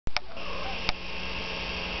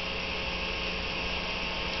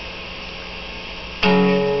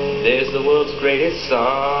There's the world's greatest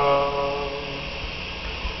song.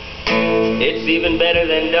 It's even better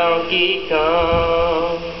than Donkey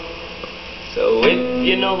Kong. So if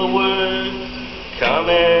you know the words, come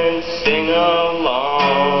and sing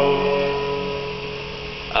along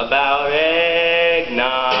about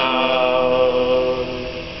eggnog.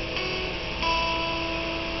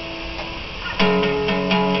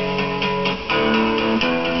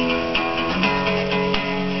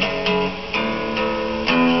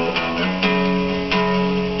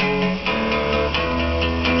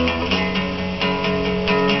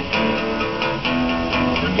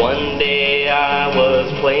 One day I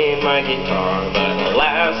was playing my guitar, but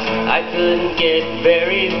alas, I couldn't get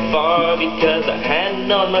very far because a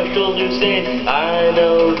hand on my shoulder said, I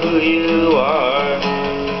know who you are.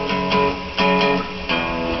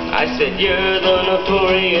 I said, you're the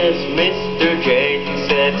notorious Mr. J. He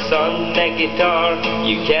said, son, that guitar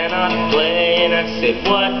you cannot play. And I said,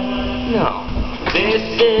 what? No, this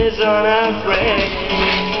is unafraid.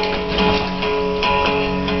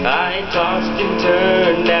 I tossed and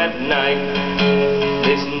turned that night.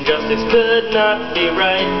 This injustice could not be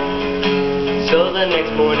right. So the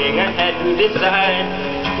next morning I had to decide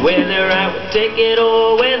whether I would take it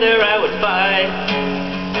or whether I would fight.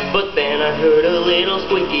 But then I heard a little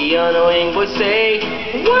squeaky, annoying voice say,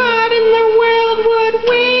 what in the world would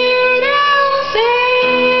Weird Al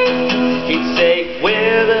say? He'd say,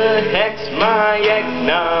 where the heck's my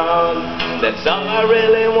eggnog? That's all I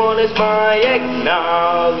really want is my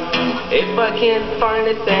eggnog. If I can't find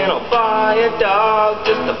it, then I'll buy a dog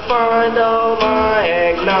just to find all my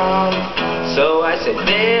eggnog. So I said,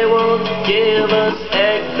 they won't give us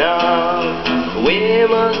eggnog. We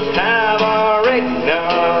must have our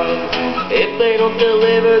eggnog. If they don't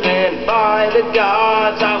deliver, then by the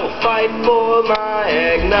gods, I will fight for my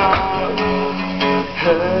eggnog.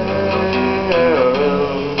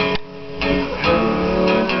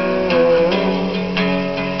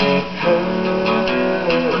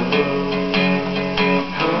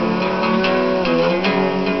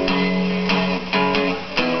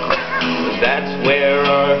 That's where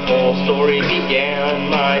our whole story began.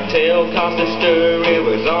 My tale caused a stir, it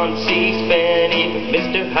was on C-SPAN. Even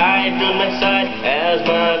Mr. Hyde on my side as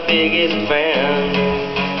my biggest fan.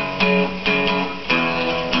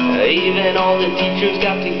 Even all the teachers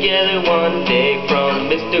got together one day, from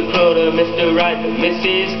Mr. Crow to Mr. Wright to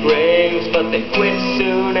Mrs. Graves. But they quit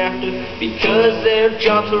soon after because their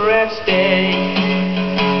jobs were at stake.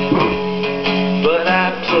 But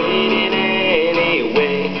I played it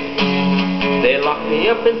anyway. They locked me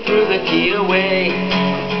up and threw the key away.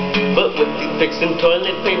 But with toothpicks and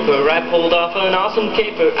toilet paper, I pulled off an awesome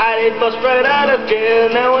caper. I did bust right out of jail.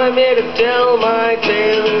 Now I'm here to tell my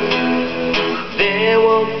tale. They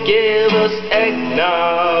won't give us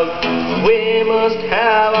eggnog. We must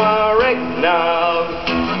have our eggnog.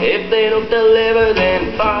 If they don't deliver,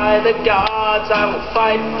 then by the gods, I will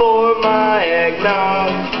fight for my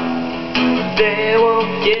eggnog. They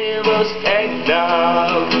won't give us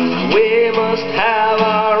eggnog. We must have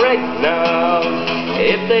our eggnog.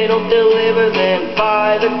 If they don't deliver, then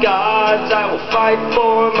by the gods, I will fight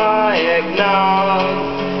for my eggnog.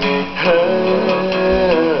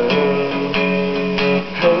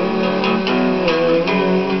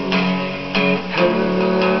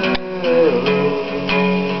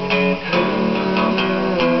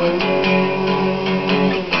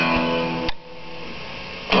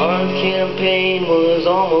 Our campaign was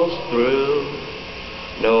almost through.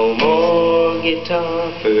 No more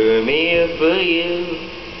guitar for me or for you.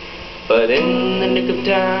 But in the nick of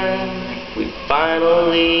time, we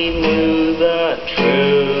finally knew the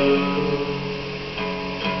truth.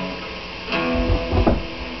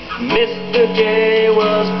 Mr. J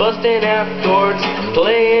was busting out chords,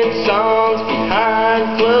 playing songs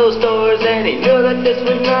behind closed doors, and he knew that this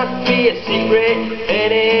would not be a secret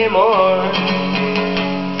anymore.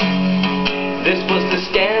 This was the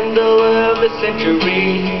scandal of the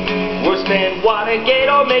century, worse than Watergate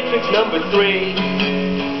or Matrix #3.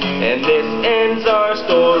 And this ends our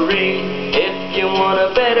story. If you want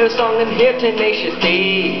a better song, then hear Tenacious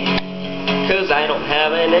D. Cause I don't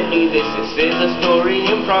have an ending, this is a story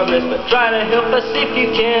in progress. But try to help us if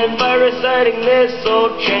you can by reciting this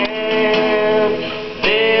old chant.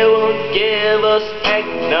 They won't give us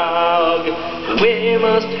eggnog. We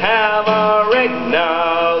must have our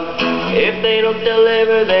eggnog. If they don't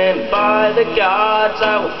deliver, then by the gods,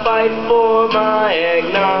 I will fight for my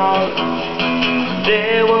eggnog.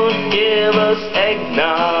 They won't give us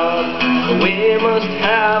eggnog. We must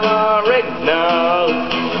have our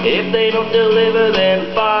eggnog. If they don't deliver,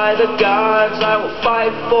 then by the gods, I will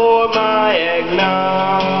fight for my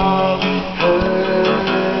eggnog.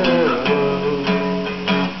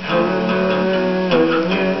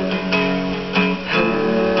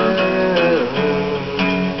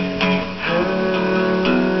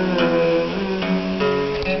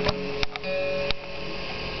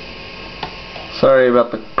 Sorry about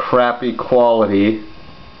the crappy quality.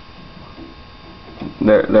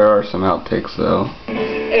 There are some outtakes though.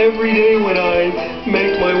 Every day when I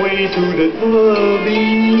make my way to the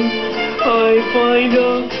lobby, I find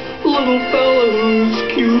a little fella who's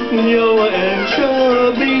cute and yellow and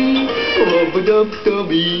chubby.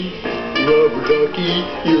 Rub-a-dub-dubby, rubber ducky,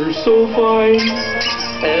 you're so fine,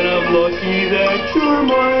 and I'm lucky that you're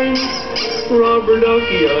mine. Rubber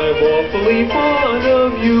ducky, I'm awfully fond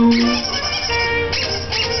of you.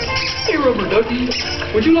 Hey Rubber Ducky,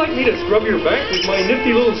 would you like me to scrub your back with my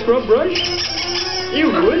nifty little scrub brush? You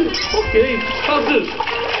would? Okay, how's this?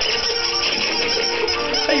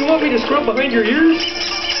 Hey, you want me to scrub behind your ears?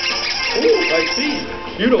 Oh, I see.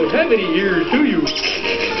 You don't have any ears, do you?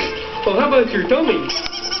 Well, how about your tummy?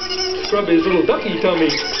 Scrub his little ducky tummy.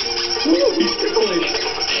 Ooh, he's ticklish.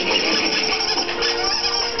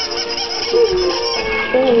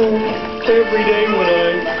 Oh, every day when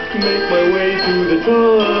I make my way to the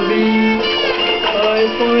lobby, I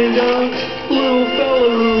find a little fella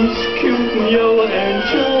who's cute and yellow and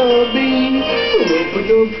chubby.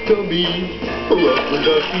 Rub-a-dub-dubby,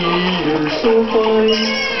 rubber-ducky, you're so fine,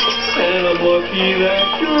 and I'm lucky that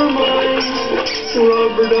you're mine.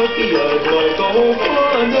 Rubber ducky, I'd like a whole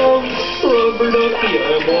pond of. Rubber ducky,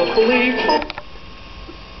 I'm awfully